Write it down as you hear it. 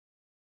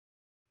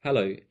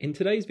Hello, in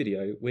today's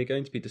video we're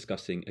going to be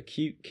discussing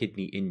acute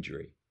kidney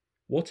injury,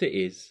 what it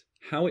is,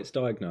 how it's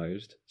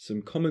diagnosed,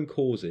 some common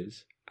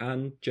causes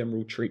and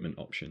general treatment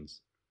options.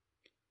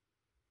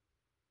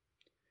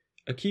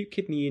 Acute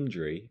kidney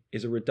injury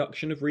is a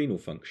reduction of renal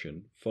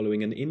function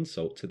following an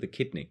insult to the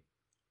kidney.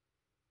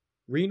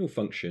 Renal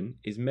function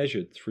is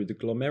measured through the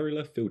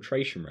glomerular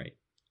filtration rate.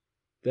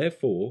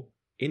 Therefore,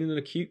 in an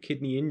acute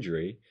kidney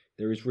injury,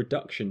 there is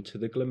reduction to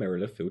the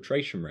glomerular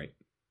filtration rate.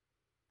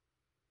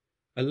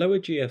 A lower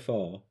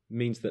GFR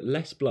means that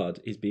less blood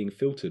is being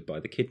filtered by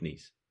the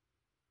kidneys.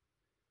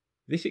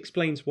 This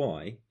explains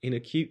why, in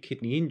acute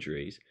kidney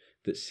injuries,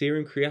 that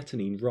serum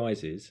creatinine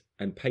rises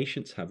and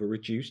patients have a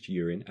reduced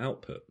urine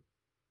output.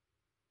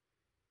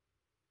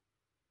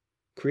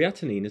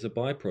 Creatinine is a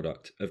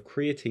byproduct of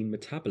creatine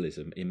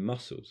metabolism in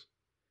muscles.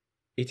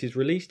 It is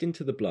released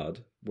into the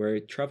blood where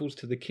it travels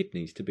to the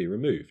kidneys to be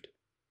removed.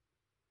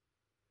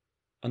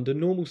 Under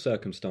normal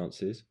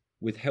circumstances,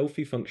 with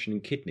healthy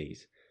functioning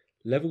kidneys,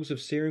 levels of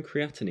serum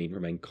creatinine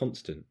remain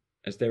constant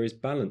as there is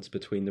balance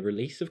between the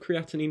release of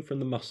creatinine from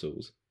the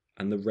muscles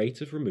and the rate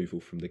of removal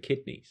from the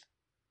kidneys.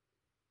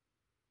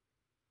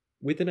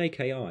 With an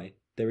AKI,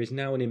 there is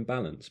now an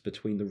imbalance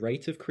between the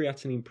rate of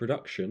creatinine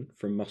production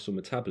from muscle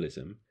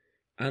metabolism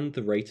and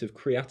the rate of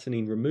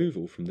creatinine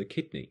removal from the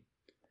kidney.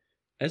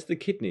 As the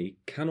kidney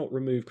cannot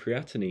remove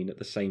creatinine at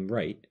the same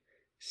rate,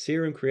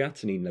 serum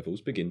creatinine levels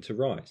begin to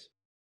rise.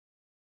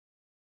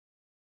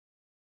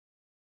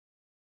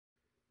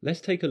 Let's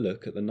take a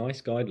look at the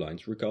NICE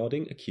guidelines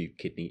regarding acute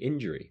kidney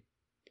injury.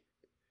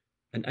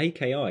 An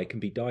AKI can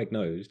be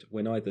diagnosed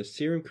when either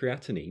serum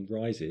creatinine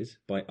rises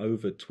by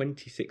over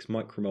 26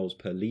 micromoles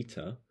per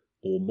litre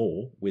or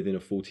more within a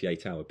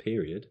 48-hour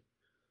period,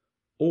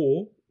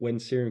 or when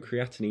serum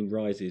creatinine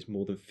rises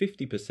more than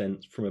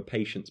 50% from a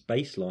patient's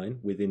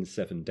baseline within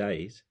 7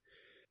 days.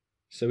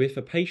 So if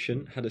a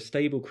patient had a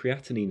stable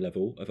creatinine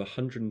level of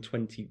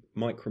 120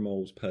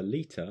 micromoles per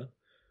litre,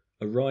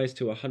 a rise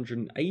to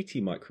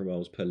 180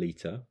 micromoles per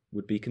litre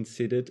would be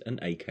considered an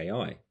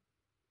AKI.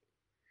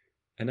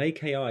 An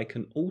AKI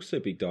can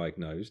also be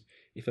diagnosed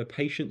if a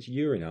patient's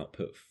urine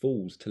output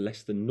falls to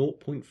less than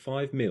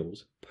 0.5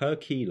 mils per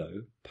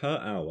kilo per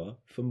hour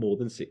for more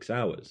than 6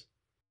 hours.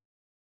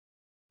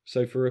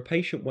 So for a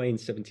patient weighing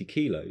 70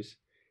 kilos,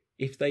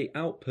 if they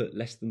output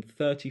less than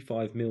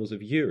 35 mils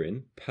of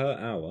urine per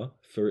hour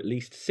for at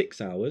least 6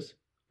 hours,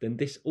 then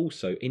this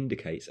also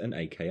indicates an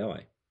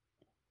AKI.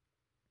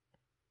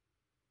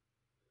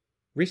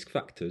 Risk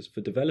factors for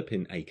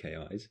developing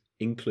AKIs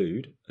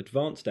include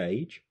advanced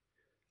age,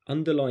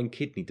 underlying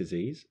kidney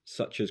disease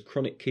such as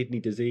chronic kidney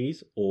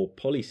disease or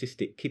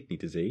polycystic kidney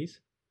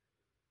disease,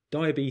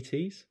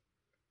 diabetes,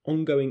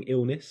 ongoing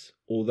illness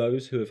or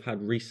those who have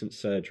had recent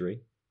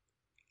surgery,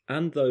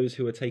 and those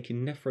who are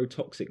taking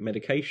nephrotoxic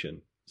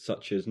medication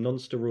such as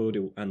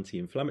non-steroidal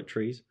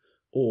anti-inflammatories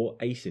or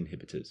ACE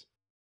inhibitors.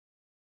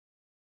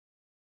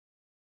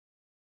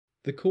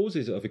 The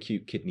causes of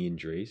acute kidney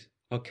injuries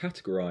are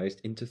categorized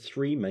into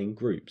 3 main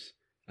groups,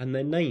 and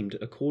they're named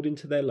according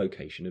to their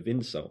location of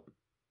insult.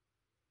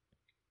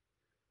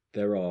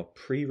 There are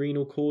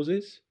pre-renal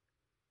causes,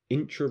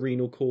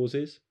 intrarenal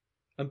causes,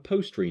 and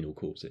post-renal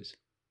causes.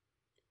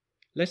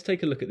 Let's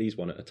take a look at these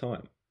one at a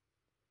time.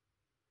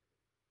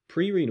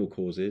 Pre-renal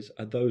causes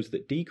are those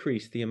that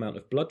decrease the amount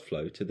of blood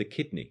flow to the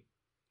kidney.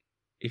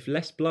 If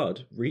less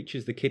blood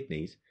reaches the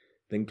kidneys,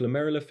 then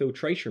glomerular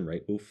filtration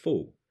rate will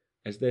fall,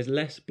 as there's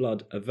less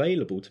blood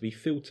available to be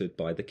filtered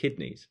by the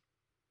kidneys.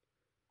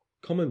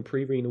 Common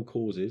pre-renal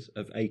causes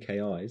of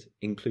AKIs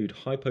include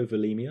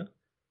hypovolemia,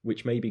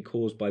 which may be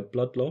caused by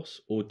blood loss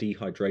or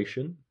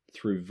dehydration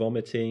through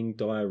vomiting,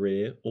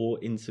 diarrhea,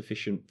 or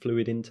insufficient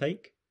fluid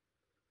intake,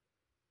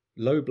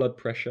 low blood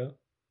pressure,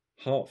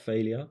 heart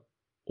failure,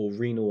 or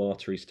renal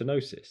artery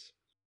stenosis.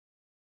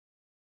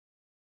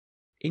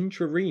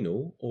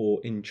 Intrarenal or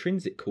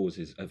intrinsic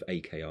causes of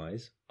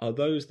AKIs are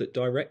those that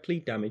directly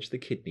damage the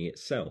kidney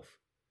itself.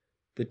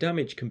 The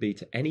damage can be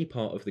to any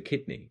part of the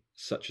kidney,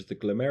 such as the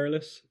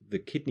glomerulus, the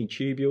kidney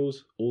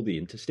tubules, or the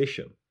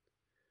interstitium.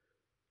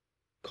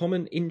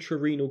 Common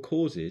intrarenal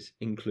causes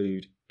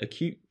include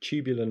acute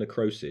tubular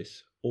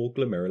necrosis or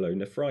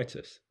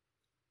glomerulonephritis.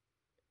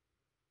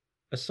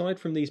 Aside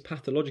from these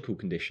pathological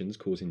conditions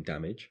causing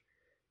damage,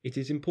 it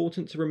is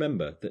important to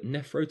remember that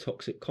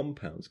nephrotoxic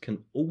compounds can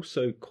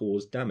also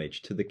cause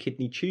damage to the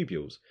kidney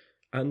tubules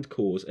and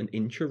cause an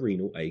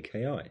intrarenal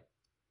AKI.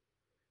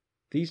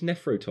 These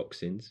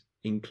nephrotoxins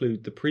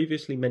include the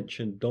previously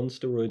mentioned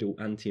non-steroidal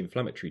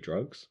anti-inflammatory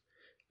drugs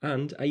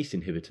and ACE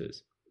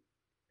inhibitors.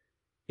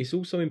 It's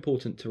also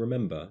important to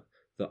remember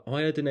that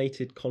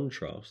iodinated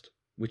contrast,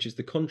 which is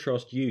the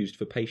contrast used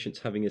for patients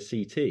having a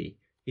CT,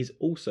 is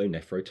also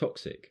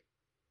nephrotoxic.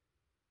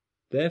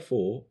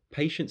 Therefore,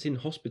 patients in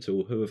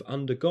hospital who have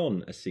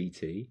undergone a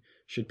CT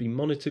should be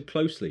monitored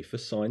closely for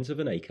signs of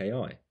an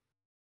AKI.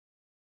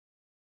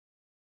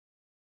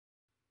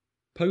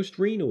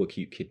 Post-renal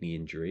acute kidney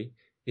injury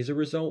is a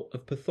result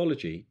of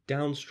pathology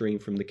downstream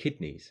from the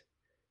kidneys.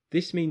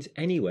 This means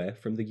anywhere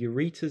from the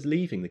ureters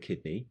leaving the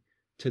kidney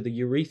to the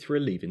urethra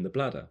leaving the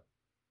bladder.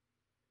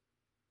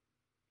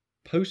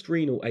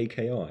 Post-renal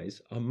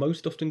AKIs are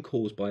most often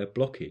caused by a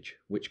blockage,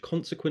 which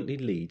consequently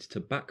leads to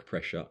back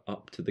pressure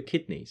up to the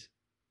kidneys.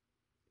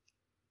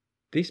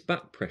 This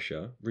back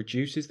pressure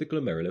reduces the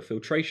glomerular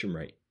filtration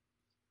rate.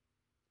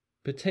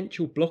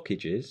 Potential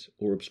blockages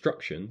or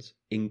obstructions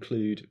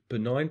include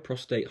benign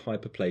prostate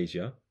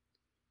hyperplasia,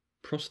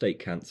 prostate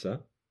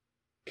cancer,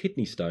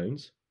 kidney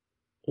stones,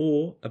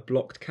 or a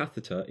blocked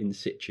catheter in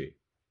situ.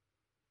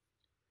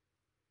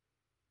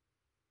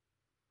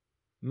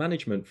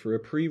 Management for a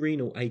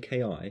pre-renal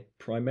AKI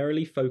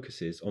primarily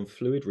focuses on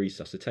fluid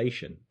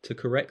resuscitation to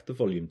correct the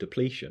volume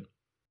depletion.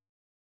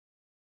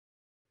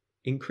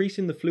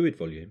 Increasing the fluid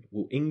volume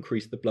will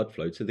increase the blood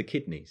flow to the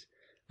kidneys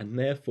and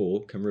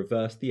therefore can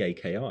reverse the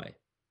AKI.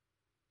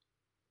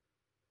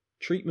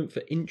 Treatment for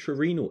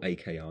intrarenal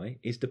AKI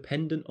is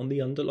dependent on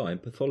the underlying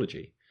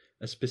pathology,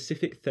 as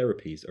specific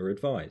therapies are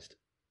advised.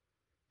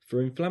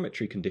 For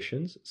inflammatory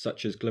conditions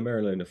such as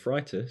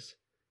glomerulonephritis,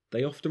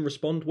 they often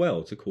respond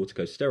well to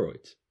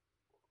corticosteroids,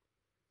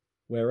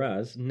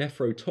 whereas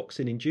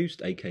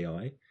nephrotoxin-induced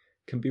AKI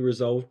can be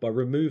resolved by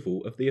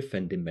removal of the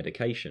offending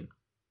medication.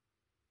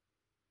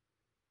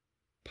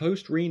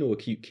 Post-renal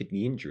acute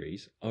kidney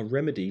injuries are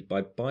remedied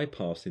by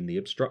bypassing the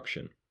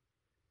obstruction.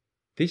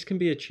 This can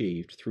be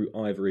achieved through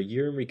either a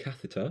urinary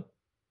catheter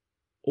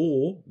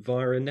or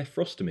via a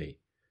nephrostomy,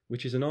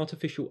 which is an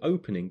artificial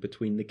opening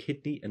between the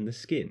kidney and the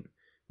skin,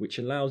 which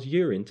allows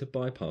urine to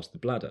bypass the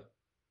bladder.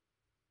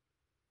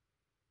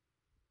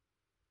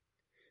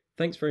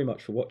 Thanks very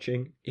much for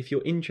watching. If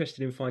you're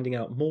interested in finding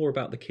out more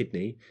about the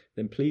kidney,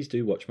 then please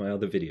do watch my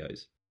other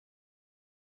videos.